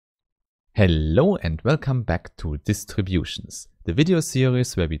Hello and welcome back to Distributions, the video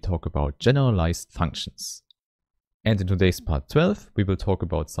series where we talk about generalized functions. And in today's part 12, we will talk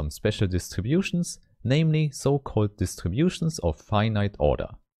about some special distributions, namely so-called distributions of finite order.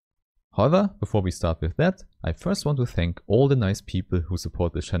 However, before we start with that, I first want to thank all the nice people who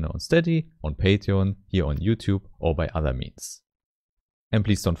support the channel on Steady, on Patreon, here on YouTube or by other means. And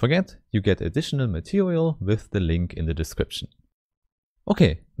please don't forget, you get additional material with the link in the description.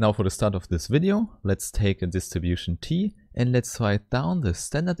 Okay, now for the start of this video, let's take a distribution T and let's write down the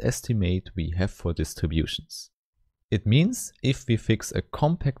standard estimate we have for distributions. It means if we fix a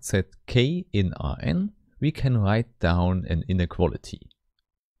compact set K in Rn, we can write down an inequality.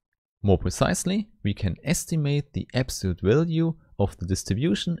 More precisely, we can estimate the absolute value of the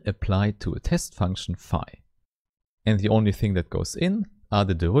distribution applied to a test function phi. And the only thing that goes in are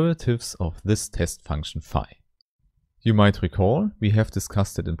the derivatives of this test function phi. You might recall we have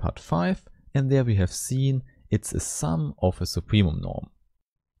discussed it in part 5 and there we have seen it's a sum of a supremum norm.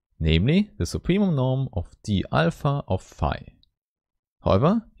 Namely, the supremum norm of d alpha of phi.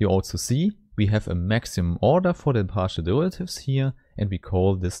 However, you also see we have a maximum order for the partial derivatives here and we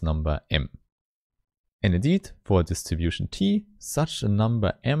call this number m. And indeed, for a distribution T, such a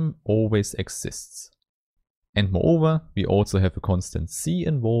number m always exists. And moreover, we also have a constant c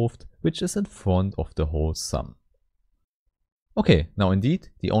involved, which is in front of the whole sum. Okay, now indeed,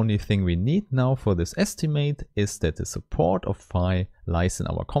 the only thing we need now for this estimate is that the support of phi lies in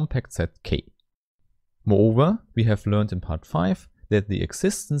our compact set K. Moreover, we have learned in part 5 that the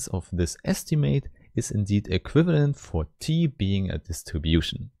existence of this estimate is indeed equivalent for T being a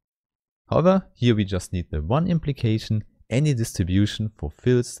distribution. However, here we just need the one implication: any distribution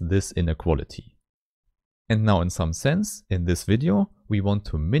fulfills this inequality. And now in some sense, in this video, we want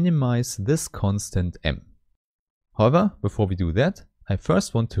to minimize this constant m. However, before we do that, I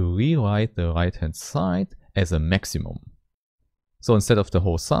first want to rewrite the right hand side as a maximum. So instead of the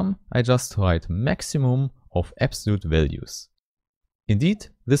whole sum, I just write maximum of absolute values. Indeed,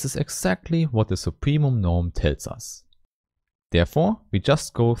 this is exactly what the supremum norm tells us. Therefore, we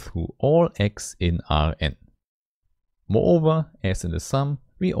just go through all x in Rn. Moreover, as in the sum,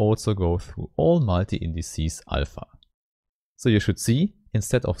 we also go through all multi-indices alpha. So you should see,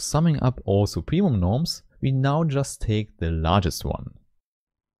 instead of summing up all supremum norms, we now just take the largest one.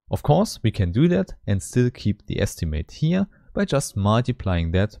 Of course, we can do that and still keep the estimate here by just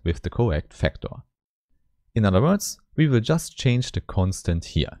multiplying that with the correct factor. In other words, we will just change the constant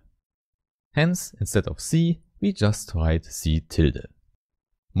here. Hence, instead of c, we just write c tilde.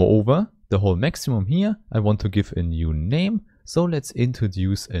 Moreover, the whole maximum here I want to give a new name, so let's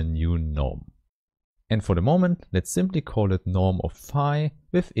introduce a new norm. And for the moment, let's simply call it norm of phi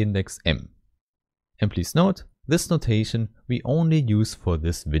with index m. And please note, this notation we only use for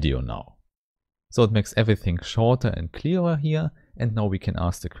this video now. So it makes everything shorter and clearer here, and now we can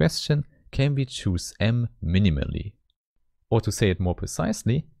ask the question, can we choose m minimally? Or to say it more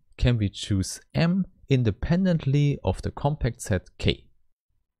precisely, can we choose m independently of the compact set K?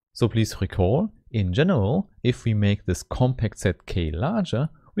 So please recall, in general, if we make this compact set K larger,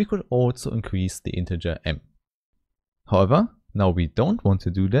 we could also increase the integer m. However, now we don't want to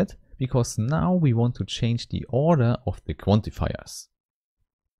do that, because now we want to change the order of the quantifiers.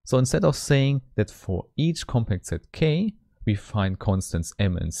 So instead of saying that for each compact set K, we find constants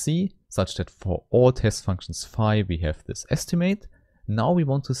m and c, such that for all test functions phi we have this estimate, now we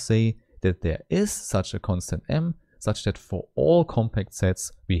want to say that there is such a constant m, such that for all compact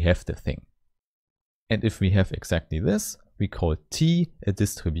sets we have the thing. And if we have exactly this, we call T a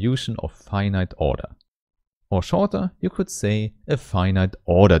distribution of finite order. Or shorter, you could say a finite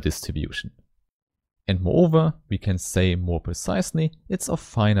order distribution. And moreover, we can say more precisely, it's of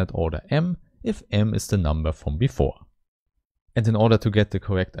finite order m if m is the number from before. And in order to get the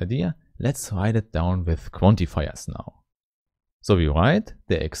correct idea, let's write it down with quantifiers now. So we write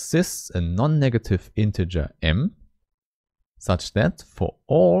there exists a non-negative integer m, such that for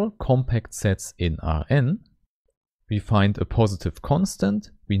all compact sets in Rn, we find a positive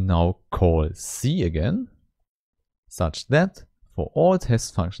constant we now call c again, such that for all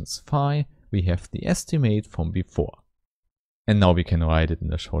test functions phi, we have the estimate from before. And now we can write it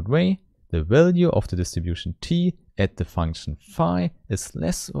in a short way. The value of the distribution T at the function phi is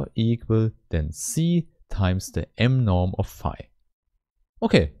less or equal than c times the m norm of phi.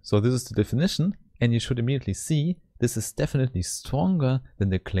 Okay, so this is the definition, and you should immediately see this is definitely stronger than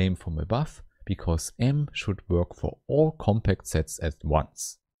the claim from above, because m should work for all compact sets at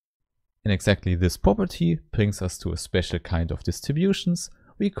once. And exactly this property brings us to a special kind of distributions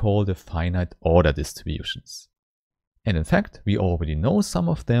we call the finite order distributions. And in fact, we already know some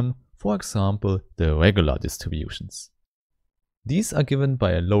of them. for example, the regular distributions. These are given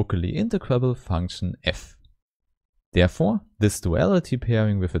by a locally integrable function f. Therefore, this duality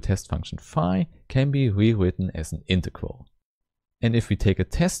pairing with a test function phi can be rewritten as an integral. And if we take a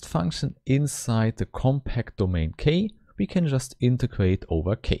test function inside the compact domain K, we can just integrate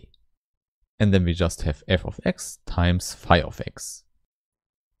over K. And then we just have f of x times phi of x.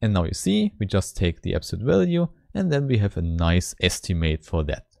 And now you see, we just take the absolute value and then we have a nice estimate for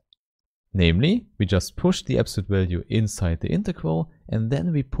that. Namely, we just push the absolute value inside the integral and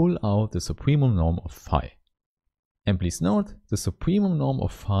then we pull out the supremum norm of phi. And please note, the supremum norm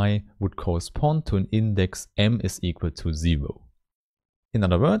of phi would correspond to an index m is equal to 0. In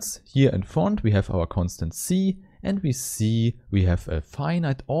other words, here in front we have our constant c and we see we have a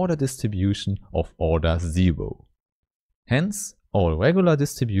finite order distribution of order 0. Hence, all regular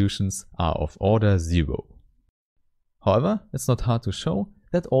distributions are of order 0. However, it's not hard to show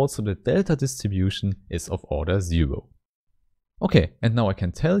that also the delta distribution is of order 0. Okay, and now I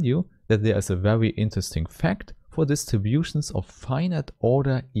can tell you that there is a very interesting fact for distributions of finite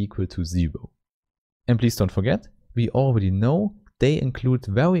order equal to 0. And please don't forget, we already know they include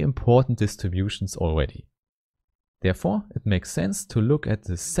very important distributions already. Therefore, it makes sense to look at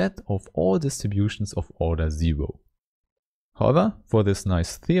the set of all distributions of order 0. However, for this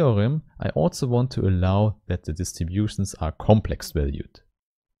nice theorem, I also want to allow that the distributions are complex valued.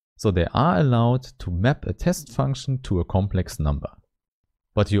 So they are allowed to map a test function to a complex number.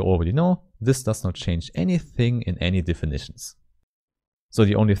 But you already know, this does not change anything in any definitions. So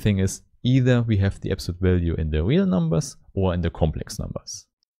the only thing is, either we have the absolute value in the real numbers or in the complex numbers.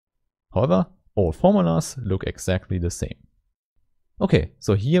 However, all formulas look exactly the same. Okay,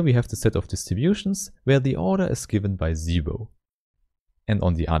 so here we have the set of distributions where the order is given by 0. And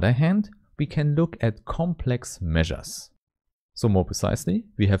on the other hand, we can look at complex measures. So more precisely,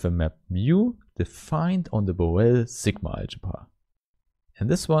 we have a map mu defined on the Borel sigma algebra. And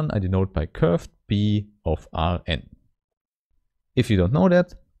this one I denote by curved B of Rn. If you don't know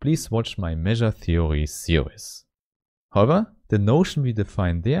that, please watch my measure theory series. However, the notion we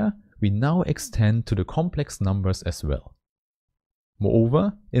defined there, we now extend to the complex numbers as well.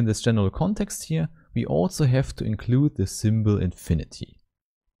 Moreover, in this general context here, we also have to include the symbol infinity.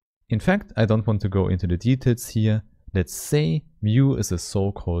 In fact, I don't want to go into the details here. Let's say mu is a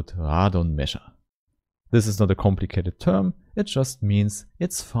so-called radon measure. This is not a complicated term, it just means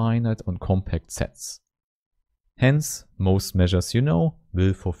it's finite on compact sets. Hence, most measures you know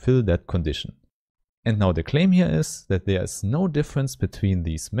will fulfill that condition. And now the claim here is that there is no difference between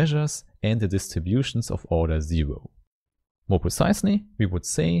these measures and the distributions of order 0. More precisely, we would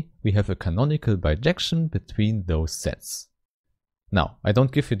say we have a canonical bijection between those sets. Now, I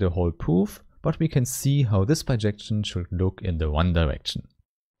don't give you the whole proof, but we can see how this bijection should look in the one direction.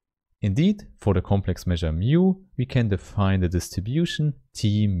 Indeed, for the complex measure mu, we can define the distribution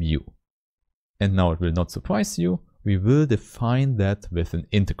T mu. And now it will not surprise you, we will define that with an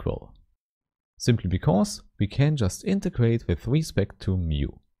integral. Simply because we can just integrate with respect to mu.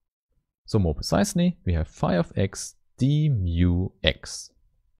 So more precisely, we have phi of x d mu x.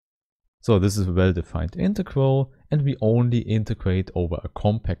 So this is a well-defined integral and we only integrate over a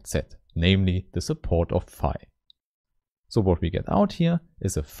compact set, namely the support of phi. So what we get out here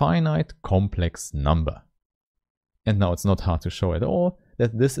is a finite complex number. And now it's not hard to show at all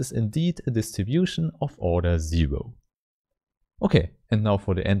that this is indeed a distribution of order 0. Okay, and now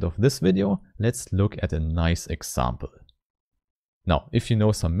for the end of this video, let's look at a nice example. Now, if you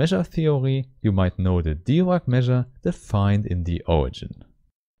know some measure theory, you might know the Dirac measure defined in the origin.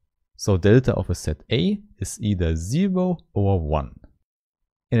 So delta of a set A is either 0 or 1.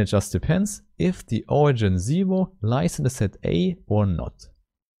 And it just depends if the origin 0 lies in the set A or not.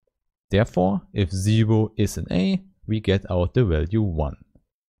 Therefore, if 0 is in A, we get out the value 1.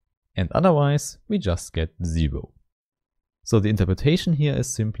 And otherwise, we just get 0. So the interpretation here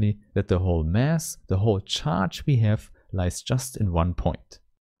is simply that the whole mass, the whole charge we have, lies just in one point.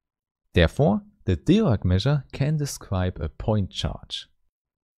 Therefore, the Dirac measure can describe a point charge.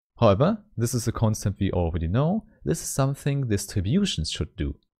 However, this is a concept we already know. This is something distributions should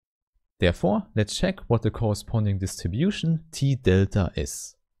do. Therefore, let's check what the corresponding distribution T delta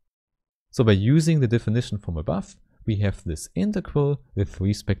is. So by using the definition from above, we have this integral with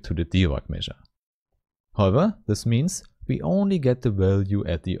respect to the Dirac measure. However, this means we only get the value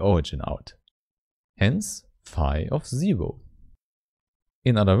at the origin out. Hence, phi of 0.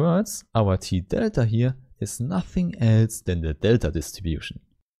 In other words, our T delta here is nothing else than the delta distribution.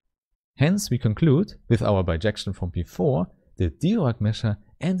 Hence, we conclude, with our bijection from before, the Dirac measure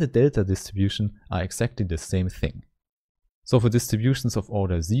and the delta distribution are exactly the same thing. So for distributions of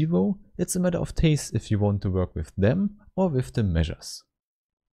order 0, it's a matter of taste if you want to work with them or with the measures.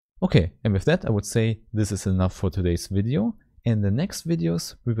 Okay, and with that I would say this is enough for today's video. In the next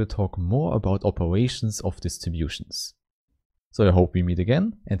videos we will talk more about operations of distributions. So I hope we meet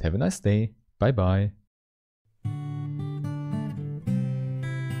again and have a nice day. Bye bye.